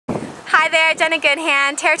Hi there, Jenna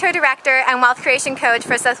Goodhand, Territory Director and Wealth Creation Coach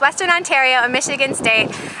for Southwestern Ontario and Michigan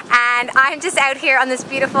State. And I'm just out here on this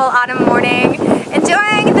beautiful autumn morning,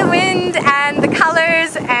 enjoying the wind and the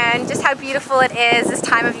colors and just how beautiful it is this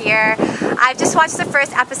time of year. I've just watched the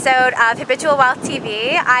first episode of Habitual Wealth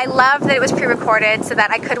TV. I love that it was pre-recorded so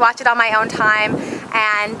that I could watch it on my own time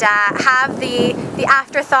and have the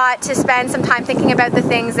afterthought to spend some time thinking about the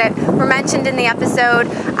things that were mentioned in the episode.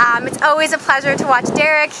 It's always a pleasure to watch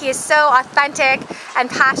Derek. He is so authentic and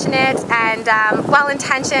passionate and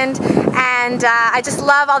well-intentioned, and I just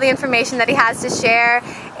love all the information that he has to share.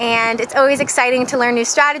 And it's always exciting to learn new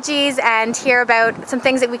strategies and hear about some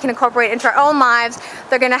things that we can incorporate into our own lives.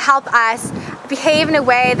 They're going to help us behave in a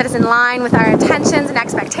way that is in line with our intentions and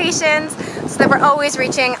expectations so that we're always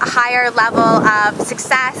reaching a higher level of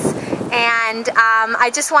success. And I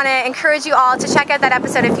just want to encourage you all to check out that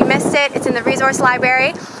episode if you missed it. It's in the resource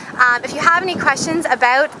library. If you have any questions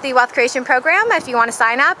about the Wealth Creation Program, if you want to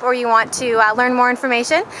sign up or you want to learn more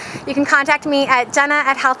information, you can contact me at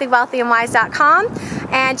jenna@healthywealthyandwise.com,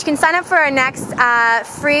 and you can sign up for our next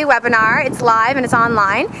free webinar. It's live and it's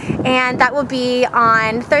online, and that will be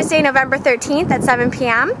on Thursday, November 13th at 7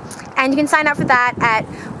 p.m. And you can sign up for that at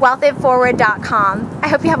wealthitforward.com. I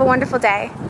hope you have a wonderful day.